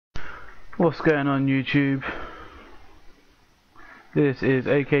What's going on YouTube? This is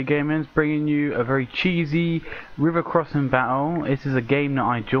AK Gamers bringing you a very cheesy river crossing battle. This is a game that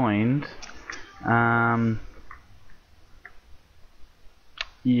I joined.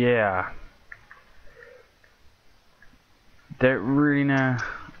 Yeah. Don't really know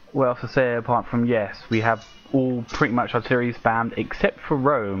what else to say apart from yes, we have all pretty much artillery spammed except for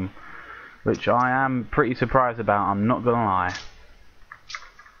Rome, which I am pretty surprised about, I'm not gonna lie.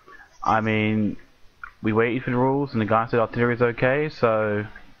 I mean, we waited for the rules and the guy said artillery is okay, so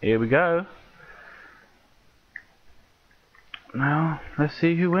here we go. Now, let's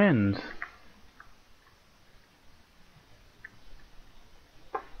see who wins.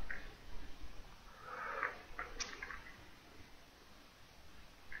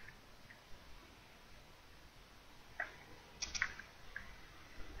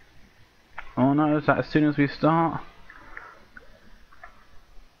 Oh no, is that as soon as we start?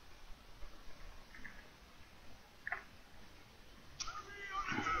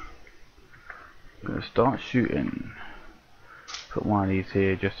 I'm gonna start shooting. Put one of these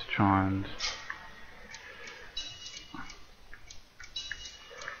here just to try and...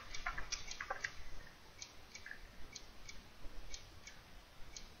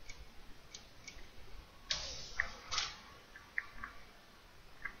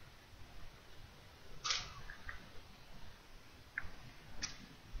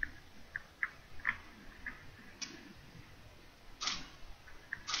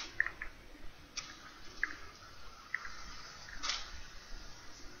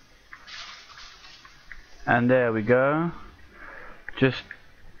 And there we go. Just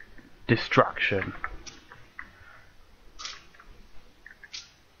destruction.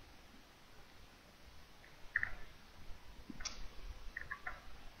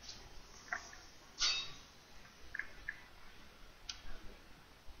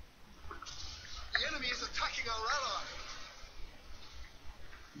 The enemy is attacking our ally.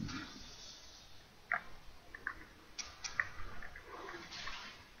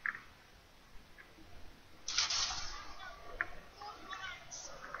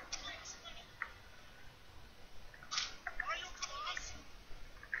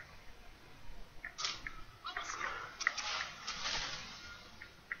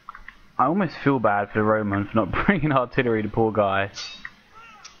 I almost feel bad for the Roman for not bringing artillery, the poor guy.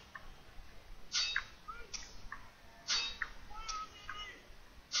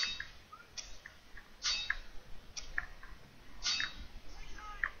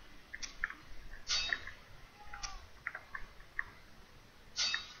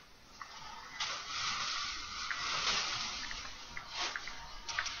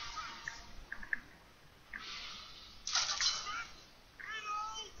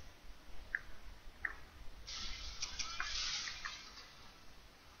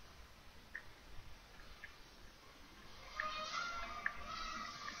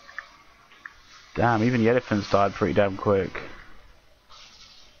 Damn, even the elephants died pretty damn quick.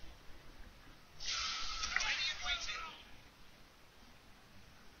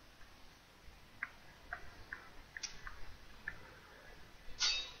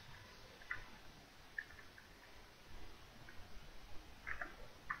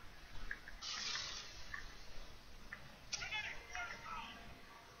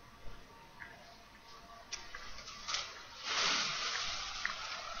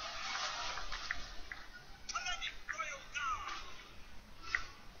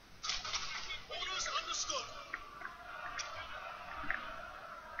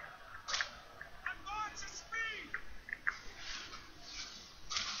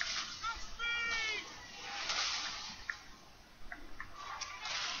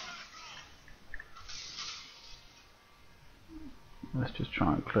 Let's just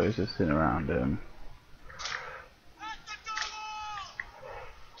try and close this in around him.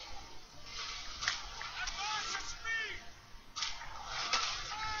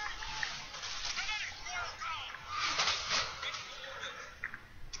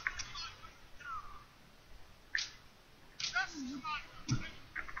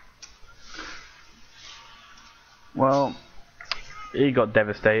 Well, he got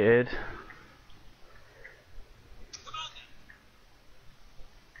devastated.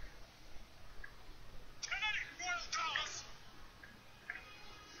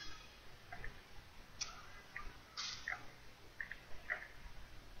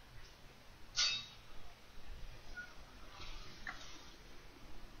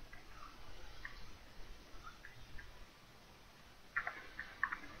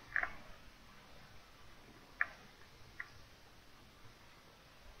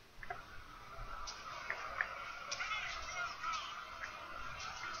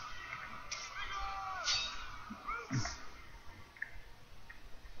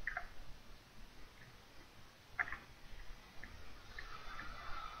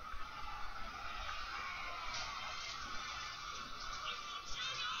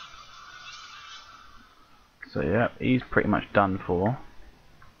 So yeah, he's pretty much done for.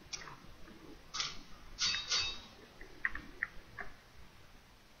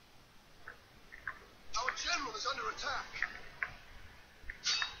 Our general is under attack.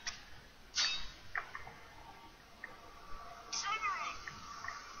 General!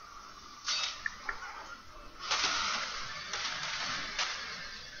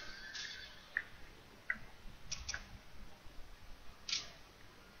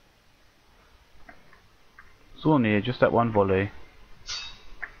 It's all near, just that one volley.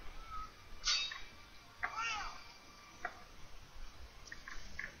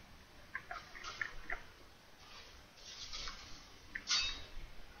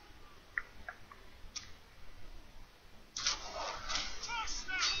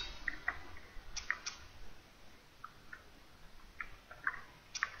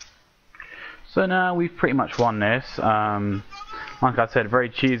 So now we've pretty much won this. Like I said, very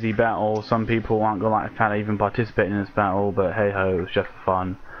cheesy battle. Some people aren't gonna like the fact I even participated in this battle, but hey ho, it was just for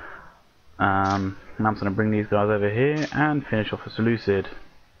fun. Now I'm just gonna bring these guys over here and finish off a Seleucid.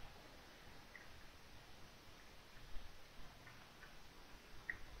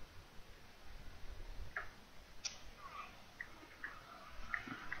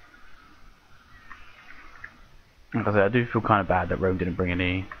 Like I said, I do feel kind of bad that Rome didn't bring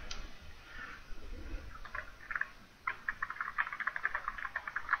any.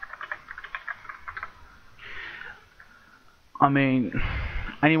 I mean,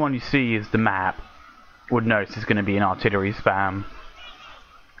 anyone who sees the map would notice it's going to be an artillery spam.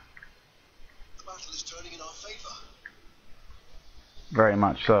 The battle is turning in our favor. Very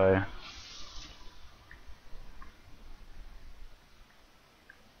much so.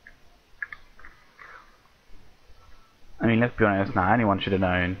 I mean, let's be honest now, anyone should have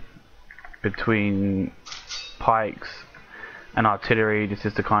known. Between pikes and artillery, this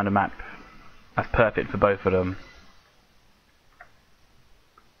is the kind of map that's perfect for both of them.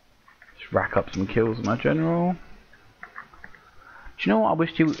 Just rack up some kills with my general. Do you know what I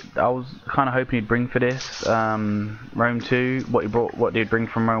wished I was kind of hoping he'd bring for this Rome 2? What he'd bring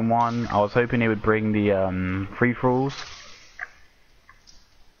from Rome 1? I was hoping he would bring the free-for-alls.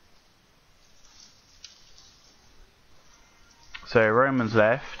 So Romans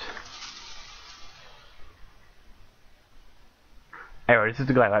left. Anyway, this is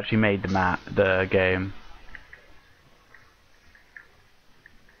the guy who actually made the game.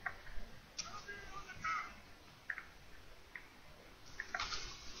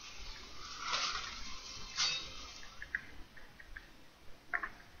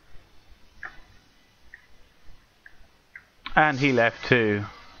 And he left too.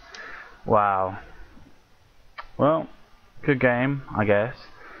 Wow. Well, good game, I guess.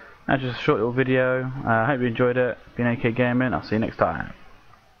 That's just a short little video. I hope you enjoyed it. Been AK Gaming. I'll see you next time.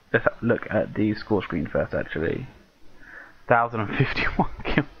 Let's look at the score screen first, actually. 1,051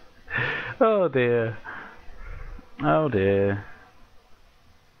 kills. Oh dear. Oh dear.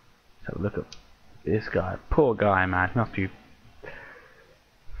 Let's have a look at this guy. Poor guy, man. He must be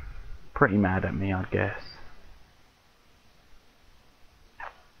pretty mad at me, I guess.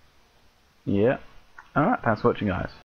 Yeah. Alright, thanks for watching, guys.